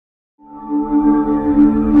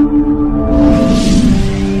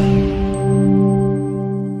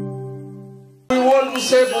want to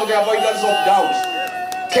say, for the avoidance of doubt,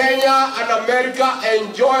 Kenya and America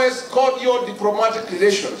enjoys cordial diplomatic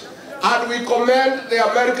relations, and we commend the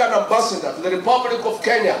American ambassador to the Republic of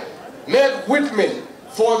Kenya, Meg Whitman,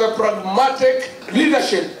 for the pragmatic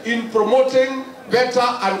leadership in promoting better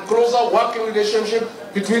and closer working relationship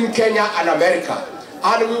between Kenya and America.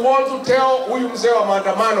 And we want to tell huyu mzee wa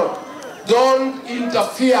maandamano, don't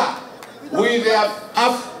interfere with the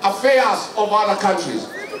affairs of other countries.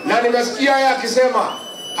 Na nimesikia yeye akisema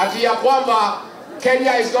ati ya kwamba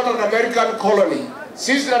Kenya is not an American colony.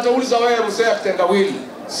 Sisi natauliza wewe mzee kitendawili,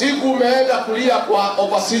 siku umeenda kulia kwa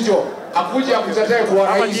Obasanjo akuja kutetea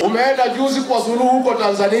kwa rais, umeenda juzi kwa Suluhu huko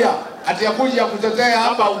Tanzania ati akuja kutetea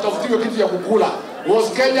hapa utafutiwe kitu ya kukula.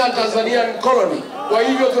 Was Kenya and Tanzanian colony? Kwa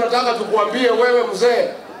hivyo tunataka tukuambie wewe mzee,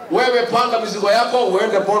 wewe panga mizigo yako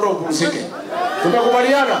uende Bondo upumzike.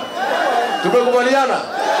 Tumekubaliana? Tumekubaliana?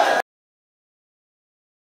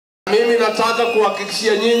 Mimi nataka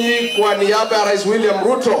kuhakikishia nyinyi kwa niaba ya Rais William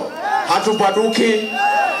Ruto, hatupaduki.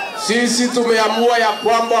 Sisi tumeamua ya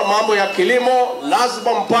kwamba mambo ya kilimo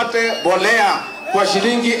lazima mpate mbolea kwa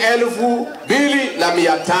shilingi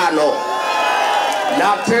 2,500.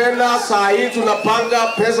 Na tena saa hii tunapanga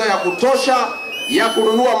pesa ya kutosha ya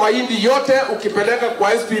kununua mahindi yote, ukipeleka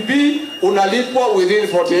kwa SPB unalipwa within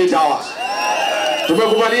 48 hours.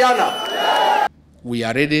 Tumekubaliana? We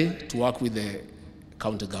are ready to work with the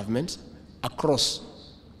county governments across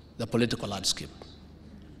the political landscape.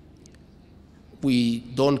 We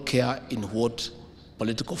don't care in what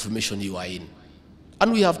political formation you are in.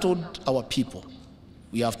 And we have told our people,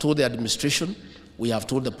 we have told the administration, we have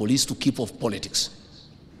told the police to keep off politics.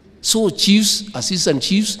 So chiefs, assistant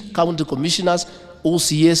chiefs, county commissioners,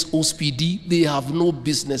 OCS, OSPD, they have no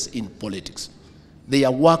business in politics.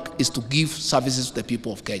 Their work is to give services to the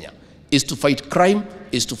people of Kenya. Is to fight crime,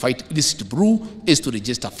 is to fight illicit brew, is to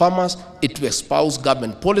register farmers, is to espouse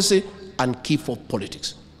government policy and keep off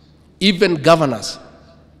politics. Even governors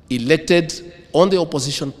elected on the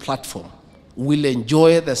opposition platform will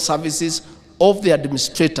enjoy the services of the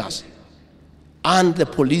administrators and the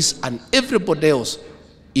police and everybody else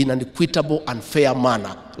in an equitable and fair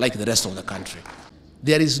manner like the rest of the country.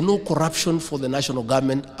 There is no corruption for the national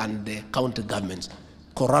government and the county governments.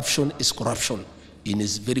 Corruption is corruption in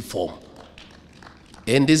its very form.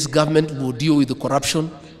 And this government will deal with the corruption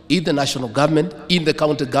in the national government, in the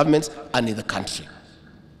county governments, and in the country.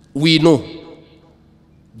 We know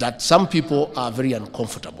that some people are very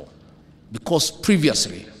uncomfortable because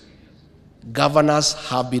previously governors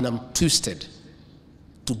have been twisted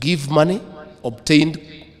to give money obtained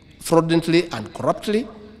fraudulently and corruptly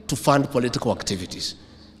to fund political activities.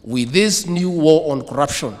 With this new war on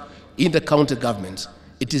corruption in the county governments,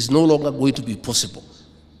 it is no longer going to be possible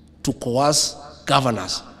to coerce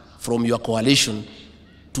governors from your coalition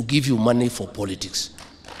to give you money for politics.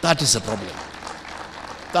 That is a problem.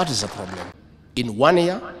 That is a problem. In 1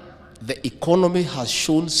 year, the economy has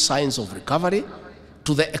shown signs of recovery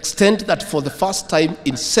to the extent that for the first time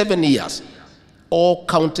in 7 years, all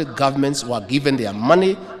county governments were given their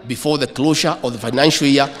money before the closure of the financial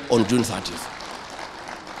year on June 30th.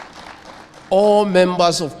 All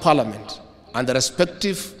members of parliament and the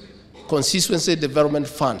respective constituency development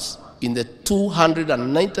funds in the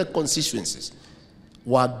 290 constituencies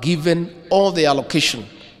were given all the allocation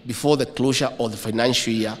before the closure of the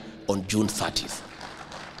financial year on June 30th.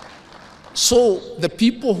 So the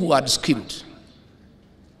people who had schemed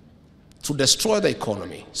to destroy the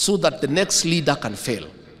economy so that the next leader can fail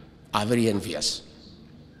are very envious.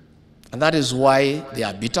 And that is why they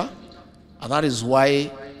are bitter, and that is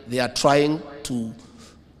why they are trying to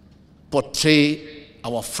portray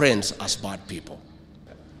our friends as bad people.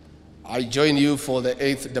 I join you for the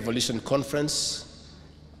 8th Devolution Conference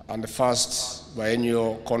and the first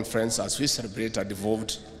biennial conference as we celebrate a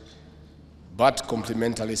devolved but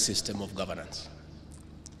complementary system of governance.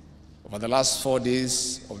 Over the last 4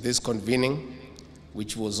 days of this convening,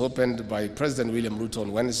 which was opened by President William Ruto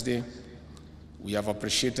on Wednesday, we have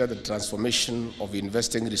appreciated the transformation of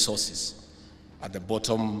investing resources at the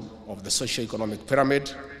bottom of the socio-economic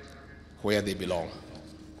pyramid where they belong.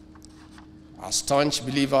 As staunch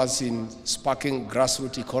believers in sparking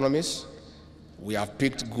grassroots economies, we have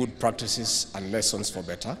picked good practices and lessons for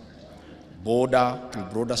better, bolder and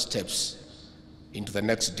broader steps into the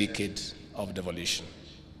next decade of devolution.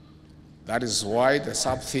 That is why the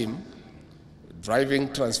sub-theme,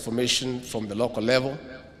 driving transformation from the local level,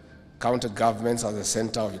 county governments as the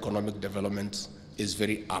center of economic development, is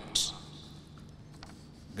very apt.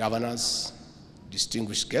 Governors,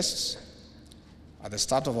 distinguished guests, at the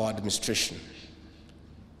start of our administration,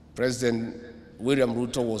 President William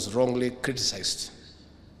Ruto was wrongly criticized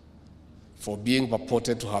for being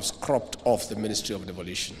purported to have scrubbed off the Ministry of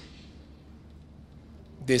Devolution.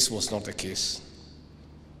 This was not the case.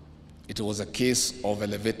 It was a case of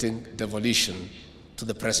elevating devolution to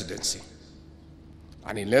the presidency.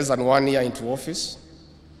 And in less than 1 year into office,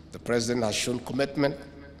 the president has shown commitment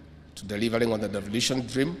to delivering on the devolution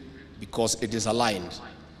dream because it is aligned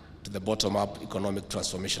to the bottom-up economic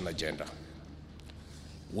transformation agenda.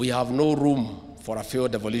 We have no room for a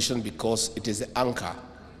failed devolution because it is the anchor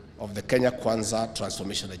of the Kenya Kwanza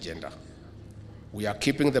transformation agenda. We are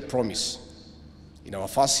keeping the promise. In our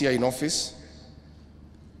first year in office,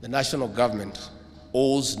 the national government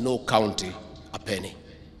owes no county a penny.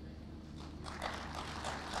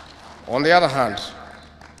 On the other hand,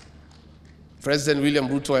 President William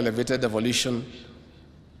Ruto elevated devolution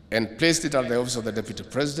and placed it at the office of the Deputy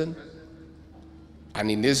President,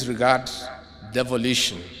 and in this regard,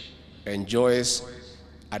 devolution enjoys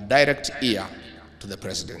a direct ear to the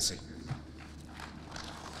presidency.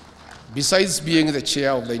 Besides being the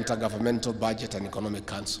chair of the Intergovernmental Budget and Economic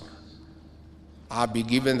Council, I've been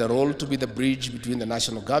given the role to be the bridge between the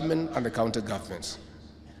national government and the county governments.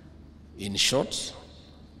 In short,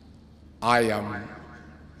 I am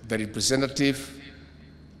the representative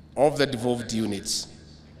of the devolved units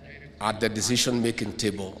at the decision-making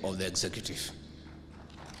table of the executive.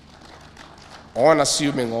 On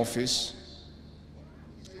assuming office,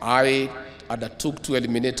 I undertook to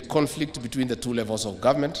eliminate conflict between the two levels of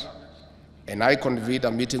government, and I convened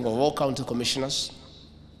a meeting of all county commissioners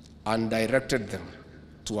and directed them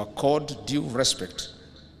to accord due respect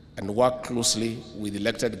and work closely with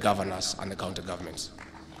elected governors and the county governments.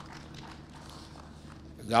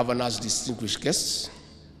 Governors, distinguished guests,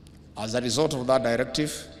 as a result of that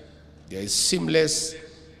directive, there is seamless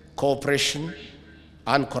cooperation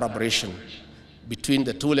and collaboration between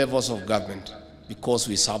the two levels of government because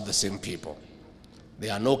we serve the same people.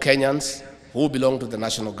 There are no Kenyans who belong to the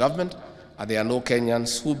national government, and there are no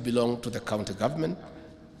Kenyans who belong to the county government.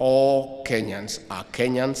 All Kenyans are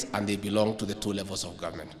Kenyans, and they belong to the two levels of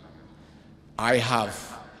government. I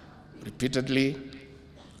have repeatedly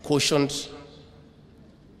cautioned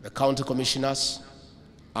the county commissioners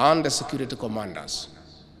and the security commanders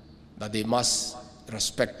that they must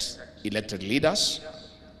respect elected leaders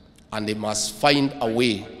and they must find a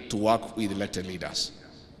way to work with elected leaders.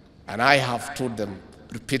 And I have told them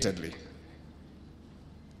repeatedly,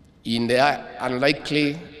 in the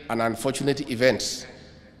unlikely and unfortunate events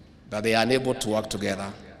that they are unable to work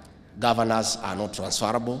together, governors are not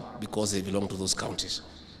transferable because they belong to those counties.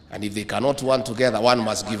 And if they cannot work together, one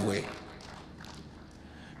must give way.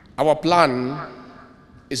 Our plan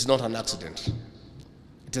is not an accident.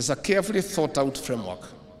 It is a carefully thought out framework.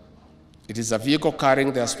 It is a vehicle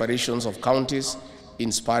carrying the aspirations of counties,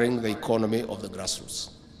 inspiring the economy of the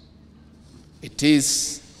grassroots. It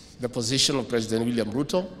is the position of President William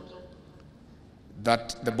Ruto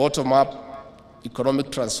that the bottom-up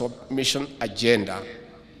economic transformation agenda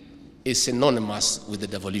is synonymous with the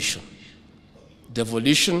devolution.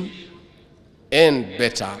 Devolution and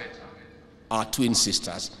better are twin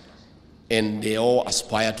sisters, and they all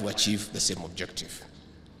aspire to achieve the same objective.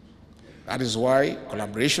 That is why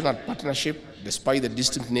collaboration and partnership, despite the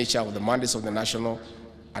distinct nature of the mandates of the national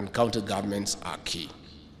and county governments, are key.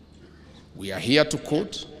 We are here to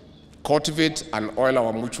cultivate and oil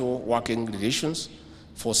our mutual working relations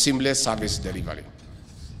for seamless service delivery.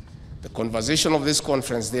 The conversation of this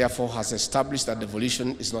conference, therefore, has established that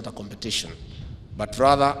devolution is not a competition, but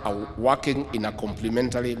rather a working in a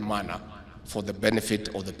complementary manner for the benefit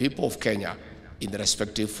of the people of Kenya in the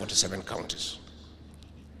respective 47 counties.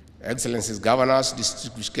 Excellencies, governors,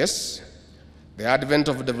 distinguished guests, the advent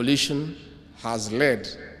of devolution has led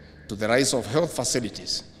to the rise of health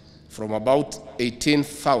facilities from about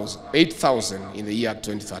 8,000 in the year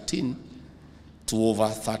 2013 to over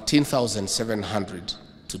 13,700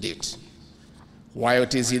 to date. While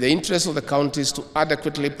it is in the interest of the counties to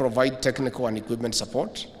adequately provide technical and equipment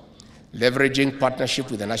support, leveraging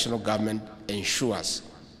partnership with the national government ensures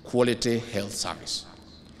quality health service.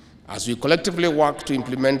 As we collectively work to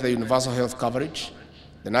implement the universal health coverage,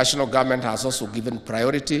 the national government has also given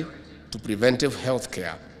priority to preventive health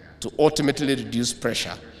care to ultimately reduce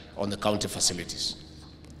pressure on the county facilities.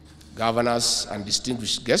 Governors and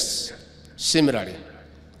distinguished guests, similarly,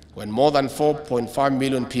 when more than 4.5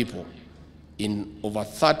 million people in over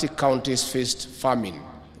 30 counties faced famine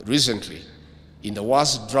recently, in the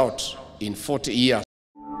worst drought in 40 years,